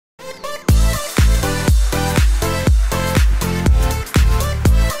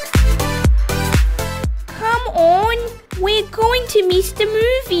to miss the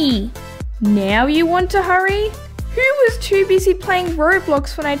movie. Now you want to hurry? Who was too busy playing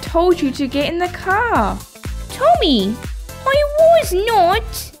Roblox when I told you to get in the car? Tommy, I was not.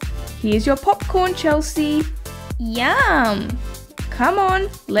 Here's your popcorn, Chelsea. Yum. Come on,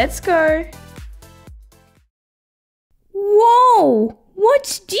 let's go. Whoa,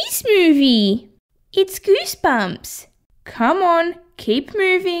 what's this movie? It's Goosebumps. Come on, keep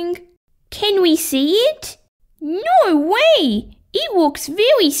moving. Can we see it? No way! It looks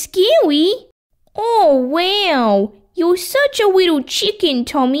very scary. Oh wow, you're such a little chicken,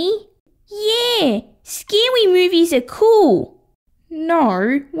 Tommy. Yeah, scary movies are cool.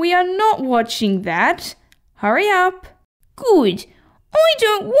 No, we are not watching that. Hurry up. Good. I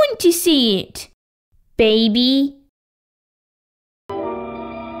don't want to see it. Baby.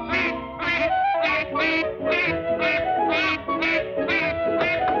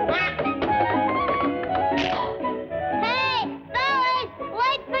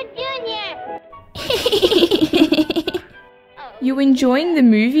 You enjoying the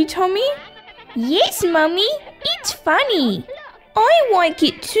movie, Tommy? Yes, Mummy. It's funny. I like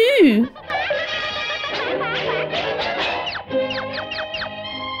it too.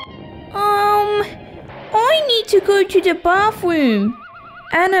 I need to go to the bathroom.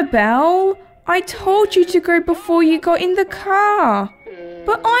 Annabelle, I told you to go before you got in the car.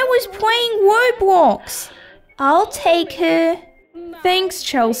 But I was playing Roblox. I'll take her. Thanks,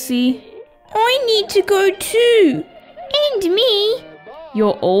 Chelsea. I need to go too. And me.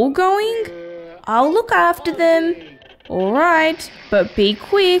 You're all going? I'll look after them. All right, but be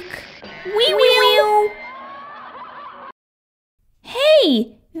quick. We will.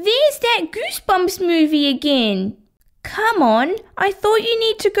 Hey, there's that Goosebumps movie again. Come on, I thought you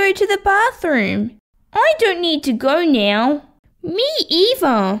need to go to the bathroom. I don't need to go now. Me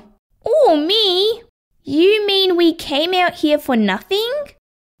either. Or me. You mean we came out here for nothing?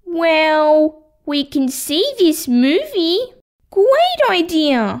 Well, we can see this movie. Great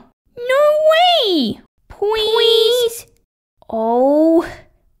idea. No way. Please. Oh,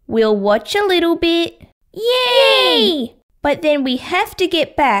 we'll watch a little bit. Yay! But then we have to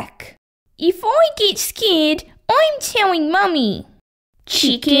get back. If I get scared, I'm telling Mummy.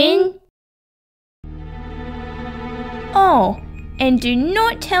 Chicken. Oh, and do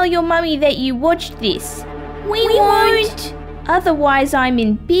not tell your Mummy that you watched this. We won't. Otherwise I'm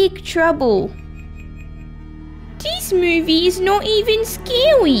in big trouble. This movie is not even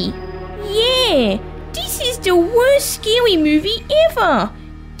scary. Yeah, this is the worst scary movie ever.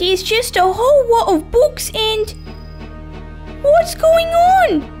 There's just a whole lot of books and... What's going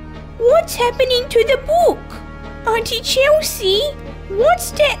on? What's happening to the book? Auntie Chelsea,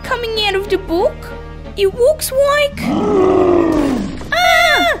 what's that coming out of the book? It looks like...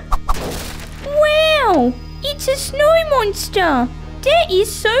 Ah! Wow! It's a snow monster! That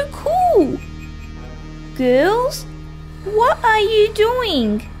is so cool! Girls, what are you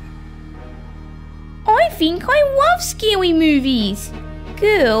doing? I think I love scary movies.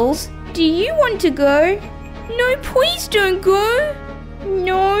 Girls, do you want to go? No, please don't go.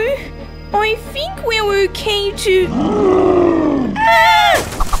 No, I think we're okay to...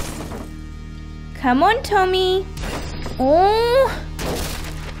 Ah! Come on, Tommy. Oh...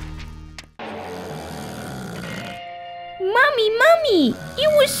 Mummy, it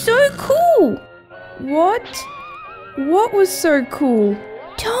was so cool. What? What was so cool?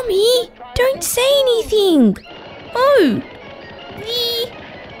 Tommy, don't say anything. Oh, the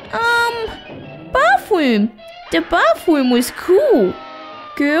bathroom. The bathroom was cool.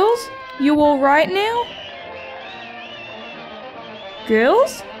 Girls, you all right now?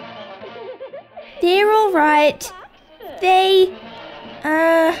 Girls? They're all right. They,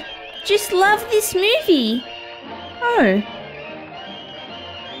 just love this movie. Oh.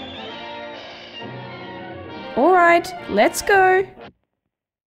 All right, let's go.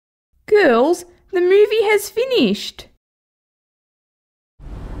 Girls, the movie has finished.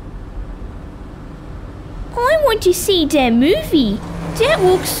 I want to see that movie. That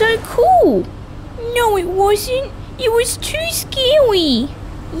looks so cool. No, it wasn't. It was too scary.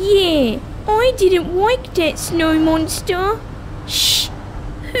 Yeah, I didn't like that snow monster. Shh!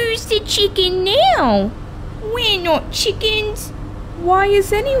 Who's the chicken now? We're not chickens. Why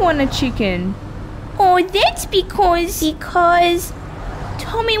is anyone a chicken? Oh, that's because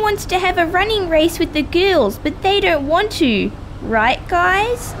Tommy wants to have a running race with the girls, but they don't want to. Right,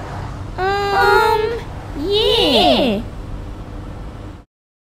 guys? Yeah.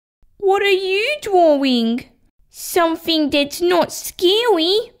 What are you drawing? Something that's not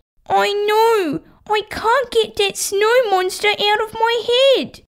scary. I know. I can't get that snow monster out of my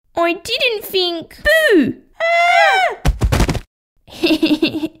head. I didn't think... Boo! Ah!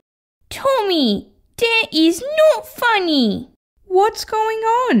 Tommy, that is not funny. What's going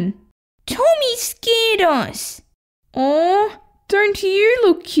on? Tommy scared us. Oh, don't you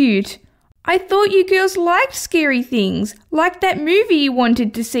look cute? I thought you girls liked scary things, like that movie you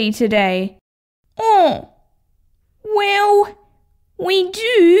wanted to see today. Oh, well, we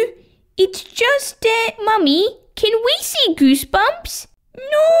do. It's just that, Mummy, can we see Goosebumps?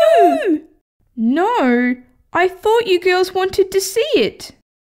 No! No, I thought you girls wanted to see it.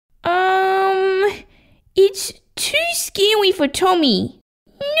 It's too scary for Tommy.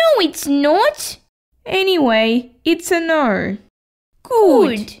 No, it's not. Anyway, it's a no.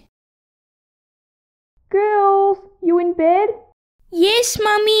 Good. Girls, you in bed? Yes,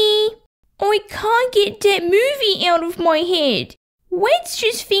 Mummy. I can't get that movie out of my head. Let's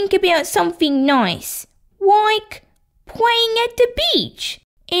just think about something nice, like playing at the beach.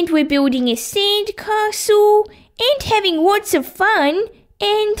 And we're building a sand castle and having lots of fun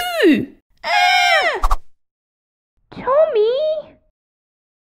and... Boo! Ah! Tommy?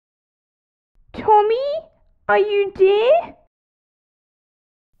 Tommy, are you there?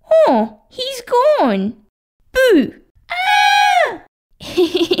 Oh, he's gone. Boo! Ah!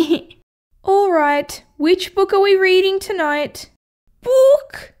 All right, which book are we reading tonight?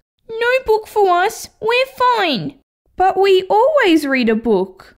 Book? No book for us. We're fine. But we always read a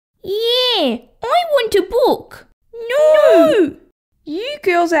book. Yeah, I want a book. No! You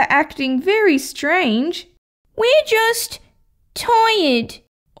girls are acting very strange. We're just tired.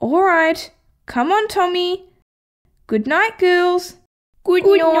 All right, come on, Tommy. Good night, girls. Good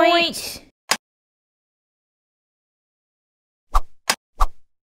night.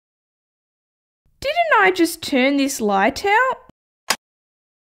 Didn't I just turn this light out?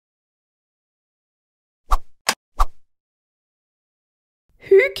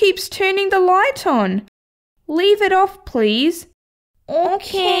 Who keeps turning the light on? Leave it off, please.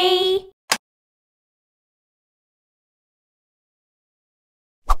 Okay.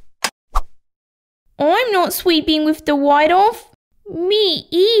 I'm not sweeping with the light off. Me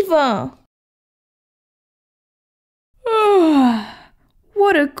either.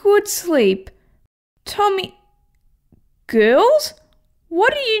 What a good sleep. Tommy... Girls?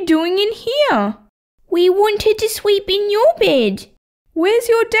 What are you doing in here? We wanted to sleep in your bed. Where's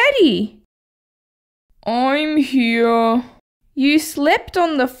your daddy? I'm here. You slept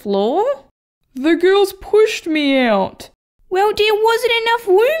on the floor? The girls pushed me out. Well, there wasn't enough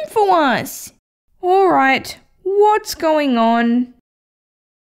room for us. All right, what's going on?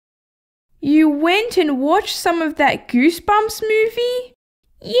 You went and watched some of that Goosebumps movie?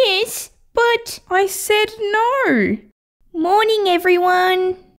 Yes, but... I said no. Morning,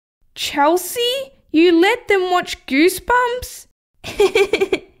 everyone. Chelsea, you let them watch Goosebumps?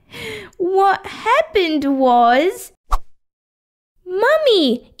 What happened was...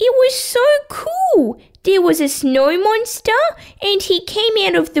 Mummy, it was so cool. There was a snow monster and he came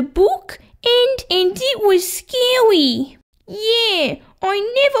out of the book and it was scary. Yeah,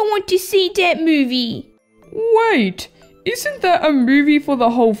 I never want to see that movie. Wait, isn't that a movie for the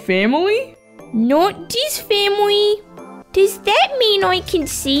whole family? Not this family. Does that mean I can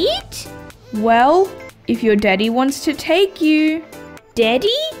see it? Well, if your daddy wants to take you. Daddy?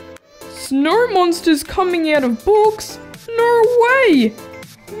 Snow monsters coming out of books? No way!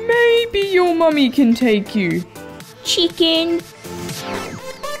 Maybe your mummy can take you. Chicken,